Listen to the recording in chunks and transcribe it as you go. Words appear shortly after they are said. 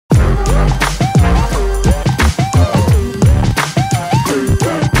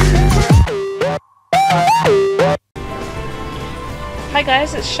Hi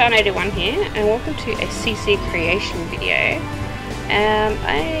guys, it's Shan81 here and welcome to a CC creation video.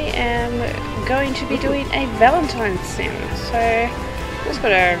 I am going to be doing a Valentine sim. So just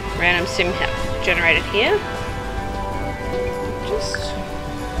got a random sim generated here. Just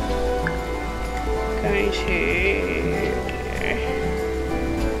going to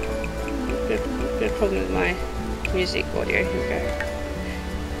good problem with my music audio. Here we go.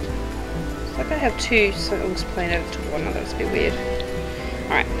 It's like I have two songs playing over to one another. It's a bit weird.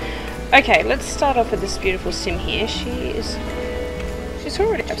 Alright, okay, let's start off with this beautiful sim here. She's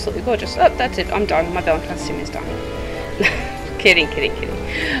already absolutely gorgeous. Oh, that's it, I'm done. My Valentine sim is done. kidding.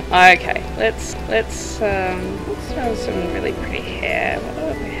 Okay, let's throw some really pretty hair.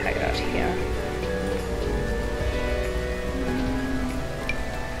 What do we have out here?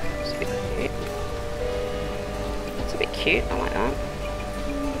 It's a bit cute. It's a bit cute, I like that.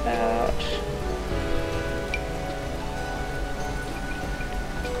 About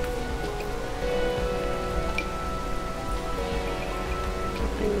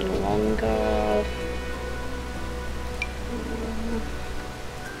longer.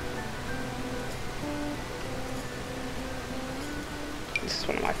 This is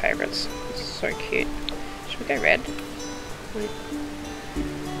one of my favourites. It's so cute. Should we go red?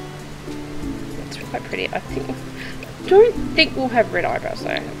 It's quite pretty. I don't think we'll have red eyebrows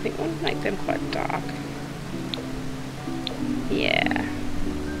though. I think we'll make them quite dark. Yeah.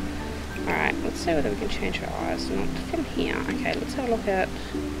 Alright, let's see whether we can change her eyes. Not from here. Okay, let's have a look at...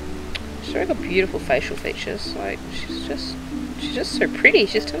 She's really got beautiful facial features. Like, she's just so pretty.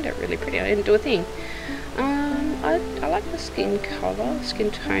 She's turned out really pretty. I didn't do a thing. I like the skin colour,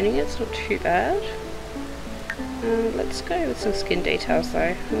 skin toning. It's not too bad. Let's go with some skin details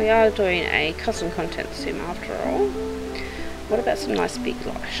though. We are doing a custom content sim after all. What about some nice big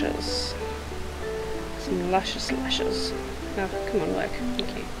lashes? Some luscious lashes. Oh, come on, work.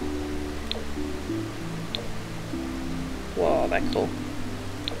 Thank you. Whoa, they're cool.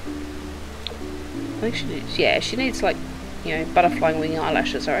 I think she needs, yeah, she needs like, you know, butterfly wing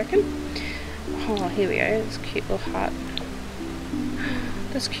eyelashes, I reckon. Oh, here we go. This cute little heart.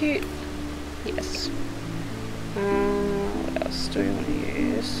 That's cute. Yes. What else do we want to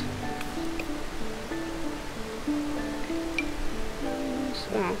use?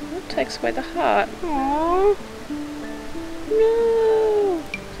 Oh, that takes away the heart. Aww. No.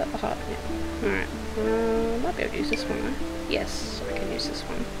 Is that the heart? Yeah. Alright. Might be able to use this one though. Yes, I can use this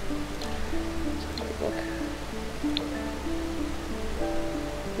one. Look.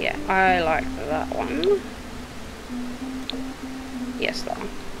 Yeah, I like that one. Yes, that one.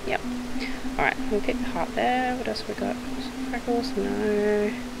 Yep. Alright, we'll keep the heart there. What else have we got? Some freckles?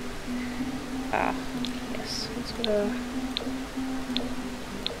 No. Ah, yes. Let's go.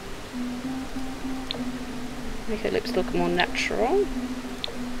 Make her lips look more natural.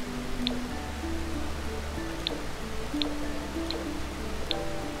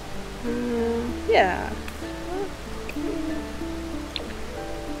 Yeah.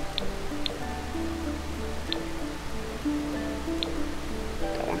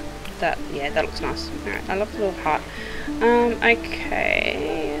 That one. Yeah, that looks nice. Alright, I love the little heart.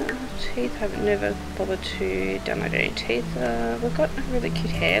 Okay. Teeth, I've never bothered to download any teeth. We've got really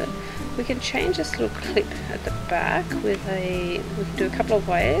cute hair. We can change this little clip at the back with we can do a couple of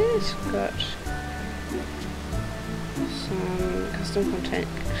ways. We've got some custom content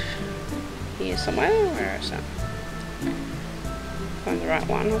here somewhere. Where is that? Find the right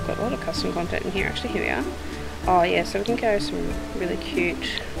one. I've got a lot of custom content in here. Actually, here we are. Oh yeah, so we can go some really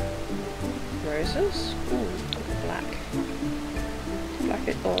cute roses. Ooh, look at black. Black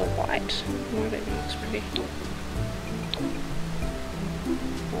or white. Oh, that looks pretty.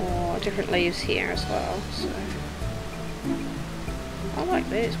 Or different leaves here as well. So I like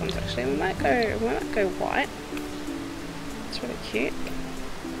these ones actually. We might go white. It's really cute.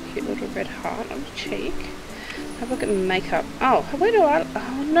 Cute little red heart on the cheek. Have a look at the makeup. Oh, where do I?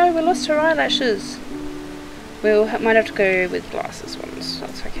 Oh no, we lost her eyelashes. Might have to go with glasses ones.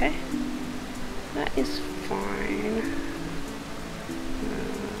 That's okay. That is fine.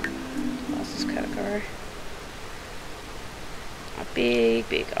 Glasses category. Oh,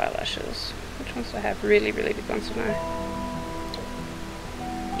 big eyelashes. Which ones do I have? Really big ones to know.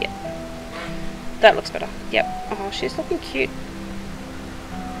 Yep. That looks better. Yep. Oh, she's looking cute.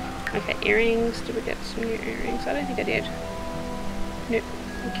 Okay, earrings. Did we get some new earrings? I don't think I did. Nope.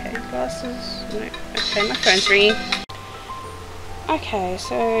 Okay, glasses. Nope. Okay, my phone's ringing. Okay,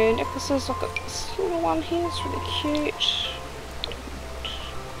 so necklaces. I've got this little one here. It's really cute.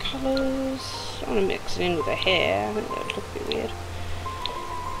 Colours. I don't want to mix it in with the hair. I think that would look a bit weird.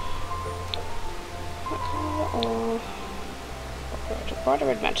 What colour? Or The brighter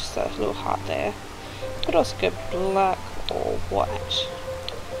red matches the little heart there. Could also go black or white.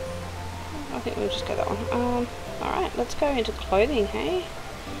 I think we'll just go that one. Alright, let's go into clothing, hey?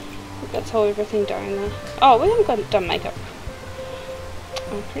 I think that's all everything done there. Oh, we haven't done makeup.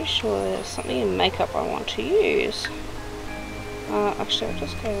 I'm pretty sure there's something in makeup I want to use. Actually, I'll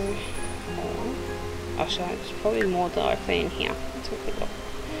just go... actually, there's probably more directly in here. Let's have a quick look.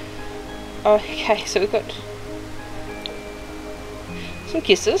 Okay, so we've got some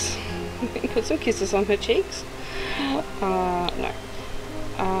kisses. We can put some kisses on her cheeks. No.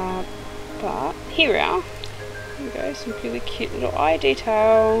 But here we are. There we go, some really cute little eye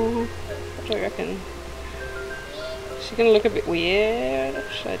detail. What do I reckon? She's gonna look a bit weird.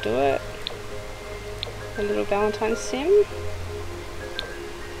 Should I do it? A little Valentine sim.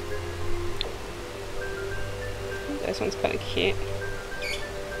 This one's kind of cute.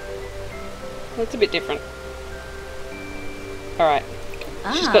 It's a bit different. Alright.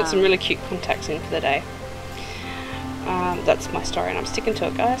 She's got some really cute contacts in for the day. That's my story and I'm sticking to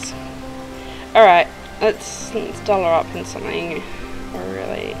it, guys. Alright, let's doll her up in something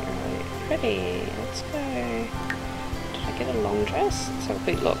really, really pretty. Let's go. Did I get a long dress? Let's have a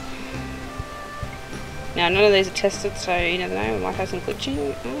quick look. Now, none of these are tested, so you never know, we might have some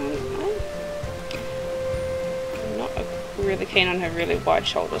glitching. I'm not really keen on her really wide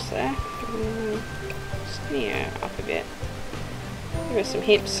shoulders there. Skinny her up a bit. Give her some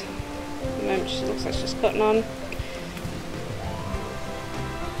hips. At the moment she looks like she's cotton on.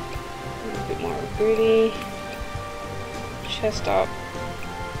 A bit more of a booty. Chest up.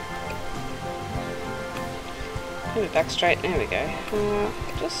 Put it back straight. There we go.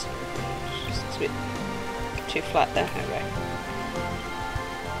 Just a bit too flat there. There we go.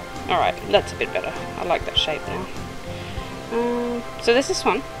 Alright, that's a bit better. I like that shape now. So there's this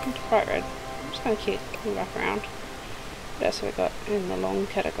one. It's bright red. It's kind of cute. We'll wrap around. What else have we got in the long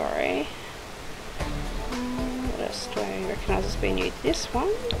category? What else do I recognise as being new? This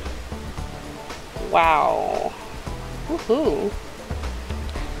one. Wow. Woohoo.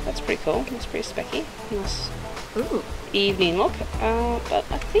 That's pretty cool. That's pretty specky. Nice evening look. But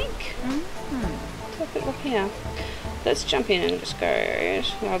I think... Let's have a quick look here. Let's jump in and just go.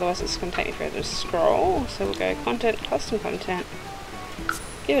 Otherwise it's going to take me forever to scroll. So we'll go content, custom content.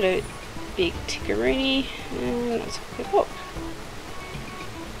 Give it a big tickeroony. And let's have a quick look.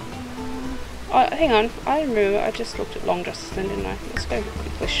 Oh, hang on. I remember I just looked at long dresses then, didn't I? Let's go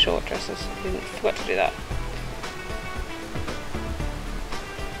quickly short dresses. I forgot to do that.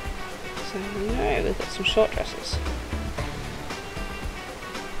 So no, we've got some short dresses.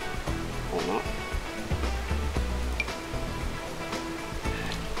 Or not.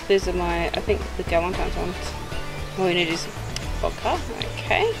 These are my, I think, the Valentine's ones. All we need is vodka.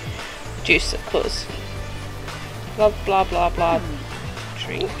 Okay. Juice, of course. Love, blah, blah, blah.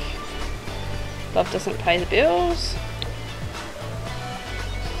 Drink. Love doesn't pay the bills.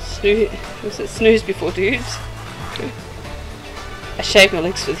 Was it snooze before dudes? I shaved my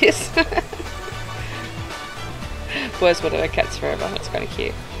legs for this. Boys whatever, cats forever. That's kind of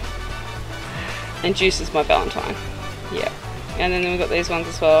cute. And juice is my Valentine. Yeah. And then we've got these ones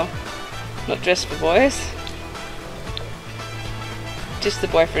as well. Not dressed for boys. Just the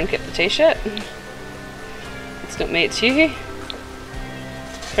boyfriend kept the t-shirt. It's not me, it's you.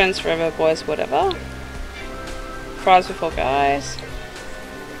 Friends forever, boys whatever. Fries before guys.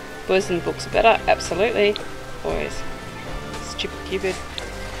 Boys and books are better, absolutely. Boys. Stupid Cupid.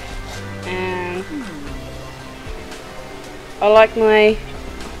 And I like my,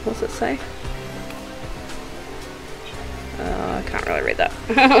 what does it say? I can't really read that.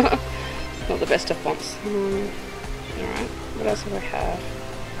 Not the best of fonts. Alright, what else do I have?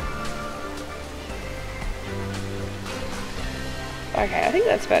 Okay, I think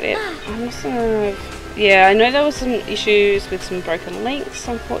that's about it. I must have... Yeah, I know there was some issues with some broken links,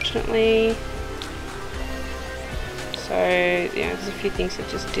 unfortunately. So, yeah, there's a few things that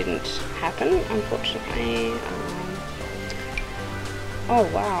just didn't happen, unfortunately. Oh,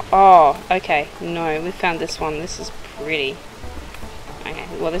 wow. Oh, okay. No, we found this one. This is pretty. Okay,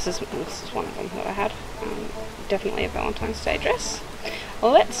 well, this is one of them that I had. Definitely a Valentine's Day dress.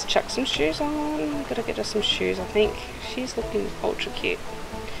 Well, let's chuck some shoes on. Gotta get her some shoes, I think. She's looking ultra cute.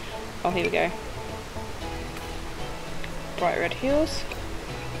 Oh, here we go. Bright red heels.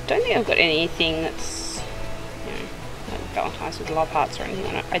 Don't think I've got anything that's, you know, like Valentine's with love hearts or anything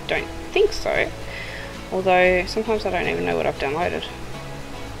on it. I don't think so. Although, sometimes I don't even know what I've downloaded.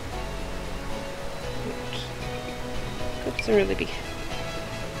 Got some really big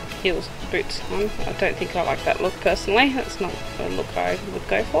heels, boots on. I don't think I like that look personally. That's not the look I would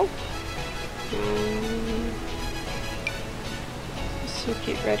go for. Some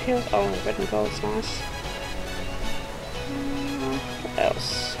cute red heels. Oh, red and gold's nice. What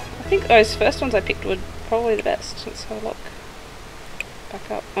else? I think those first ones I picked were probably the best. Let's have a look.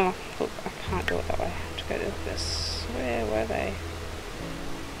 Back up. Oh, look, I can't do it that way. I have to go to this. Where were they?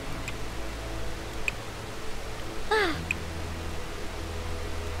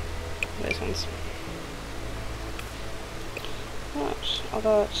 Those ones. What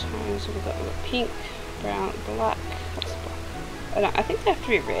other tones have we got? We've got pink, brown, black. What's black? I think they have to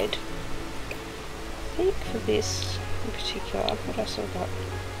be red. I think for this in particular. What else have we got?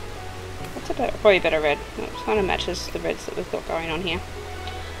 That's about probably a better red. It kind of matches the reds that we've got going on here.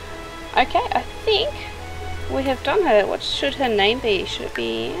 Okay, I think we have done her. What should her name be? Should it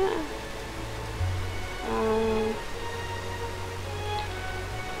be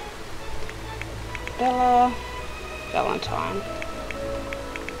Bella Valentine?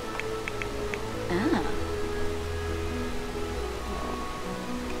 Ah.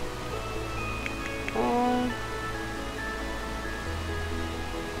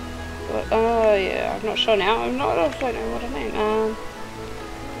 Oh yeah, I'm not sure now. I don't know what her name.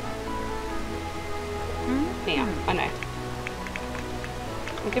 Yeah, I know.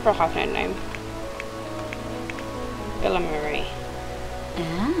 I'll give her a hyphenated name. Bella Marie.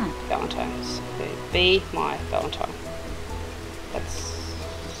 Ah. Valentines. Be my Valentine. That's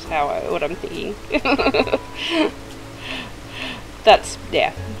what I'm thinking. That's,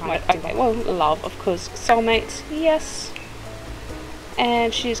 yeah. Okay, well, love, of course. Soulmates, yes.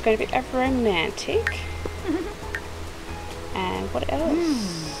 And she's going to be a romantic. And what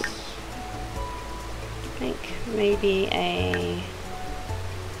else? I think maybe a...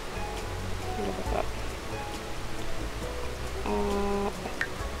 What have I got?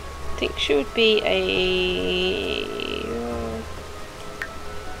 I think she would be a...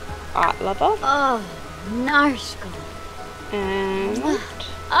 art lover. Oh, Narsko. And...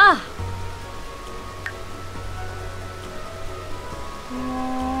 Ah.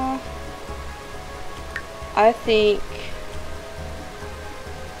 I think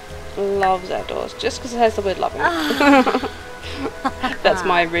loves outdoors, just because it has the word love in it. That's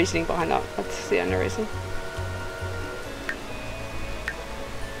my reasoning behind that. That's the only reason.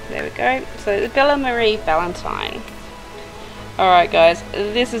 There we go. So the Bella Marie Valentine. Alright guys,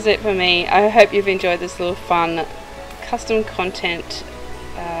 this is it for me. I hope you've enjoyed this little fun custom content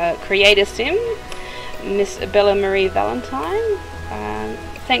creator sim, Miss Bella Marie Valentine.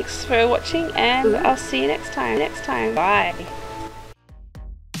 Thanks for watching, and I'll see you next time. Bye.